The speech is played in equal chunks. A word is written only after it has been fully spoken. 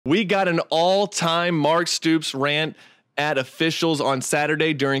We got an all-time Mark Stoops rant at officials on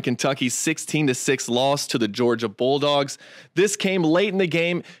Saturday during Kentucky's 16-6 loss to the Georgia Bulldogs. This came late in the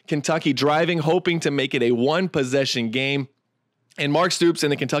game, Kentucky driving, hoping to make it a one-possession game. And Mark Stoops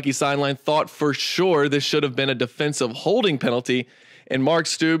in the Kentucky sideline thought for sure this should have been a defensive holding penalty. And Mark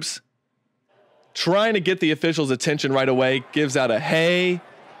Stoops, trying to get the officials' attention right away, gives out a hey,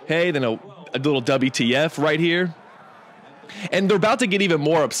 then a little WTF right here. And they're about to get even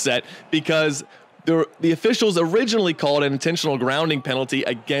more upset because the officials originally called an intentional grounding penalty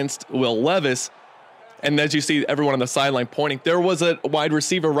against Will Levis. And as you see everyone on the sideline pointing, there was a wide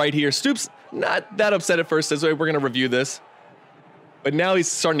receiver right here. Stoops, not that upset at first, says, "We're going to review this." But now he's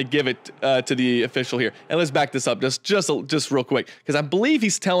starting to give it to the official here. And let's back this up just real quick, because I believe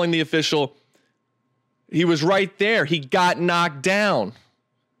he's telling the official he was right there. He got knocked down.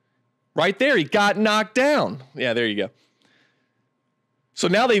 Right there, he got knocked down. Yeah, there you go. So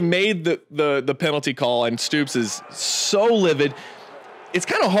now they've made the penalty call, and Stoops is so livid. It's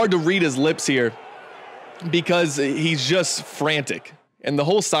kind of hard to read his lips here because he's just frantic. And the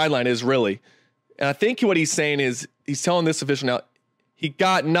whole sideline is really. And I think what he's saying is he's telling this official now, he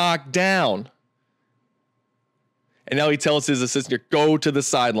got knocked down. And now he tells his assistant here, go to the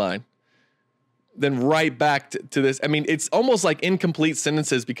sideline. Then right back to this. I mean, it's almost like incomplete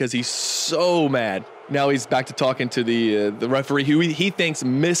sentences because he's so mad. Now he's back to talking to the referee who he thinks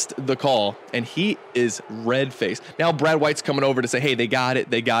missed the call, and he is red-faced. Now Brad White's coming over to say, hey, they got it.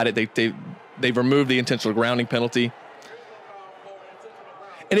 They've removed the intentional grounding penalty.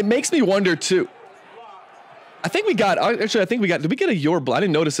 And it makes me wonder, too. Did we get a you're blind? I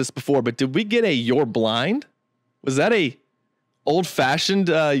didn't notice this before, but did we get a you're blind? Was that a old-fashioned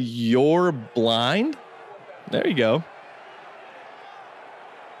you're blind? There you go.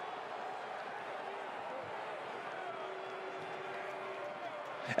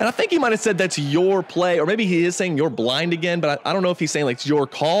 And I think he might have said that's your play, or maybe he is saying you're blind again, but I don't know if he's saying like it's your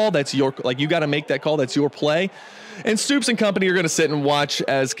call, that's your, like you got to make that call, that's your play. And Stoops and company are going to sit and watch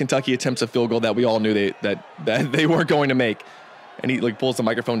as Kentucky attempts a field goal that we all knew that they weren't going to make. And he like pulls the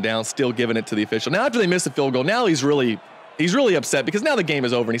microphone down, still giving it to the official. Now after they miss the field goal, now he's really upset because now the game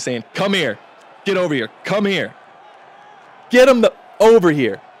is over and he's saying, come here, get over here, come here. Get him over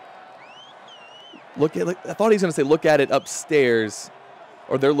here. I thought he was going to say look at it upstairs.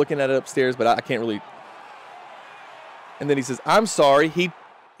 Or they're looking at it upstairs, but I can't really. And then he says, I'm sorry.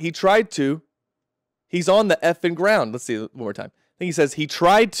 He tried to. He's on the effing ground. Let's see one more time. I think he says he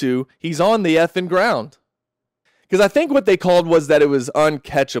tried to. He's on the effing ground. Because I think what they called was that it was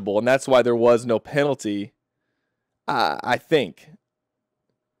uncatchable, and that's why there was no penalty, I think.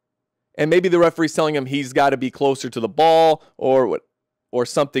 And maybe the referee's telling him he's got to be closer to the ball or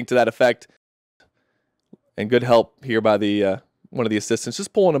something to that effect. And good help here by the one of the assistants,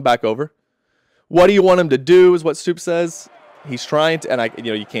 just pulling him back over. What do you want him to do is what Stoops says. He's trying to, and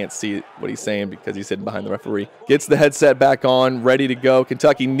you can't see what he's saying because he's hidden behind the referee. Gets the headset back on, ready to go.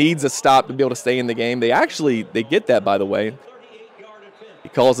 Kentucky needs a stop to be able to stay in the game. They get that, by the way. He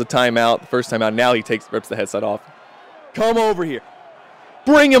calls the timeout, the first timeout. Now he rips the headset off. Come over here.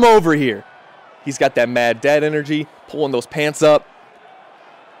 Bring him over here. He's got that mad dad energy, pulling those pants up.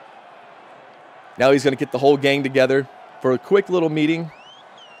 Now he's going to get the whole gang together for a quick little meeting.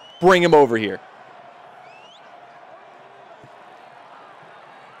 Bring him over here.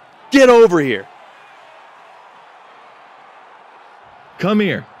 Get over here. Come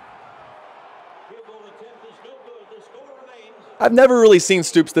here. I've never really seen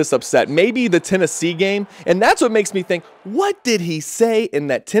Stoops this upset. Maybe the Tennessee game, and that's what makes me think, what did he say in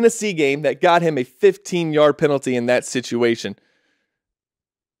that Tennessee game that got him a 15-yard penalty in that situation?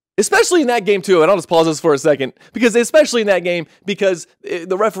 Especially in that game, too, and I'll just pause this for a second, because especially in that game, because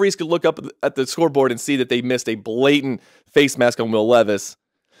the referees could look up at the scoreboard and see that they missed a blatant face mask on Will Levis.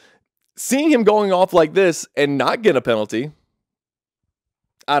 Seeing him going off like this and not get a penalty,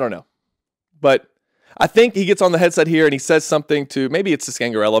 I don't know. But I think he gets on the headset here and he says something to, maybe it's to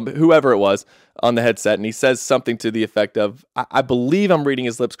Scangarella, whoever it was on the headset, and he says something to the effect of, I believe I'm reading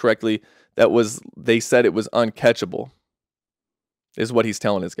his lips correctly, they said it was uncatchable, is what he's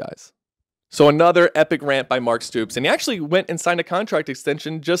telling his guys. So another epic rant by Mark Stoops, and he actually went and signed a contract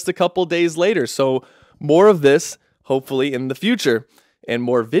extension just a couple days later. So more of this, hopefully, in the future, and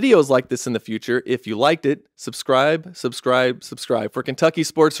more videos like this in the future. If you liked it, subscribe. For Kentucky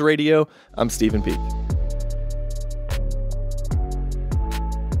Sports Radio, I'm Stephen Peak.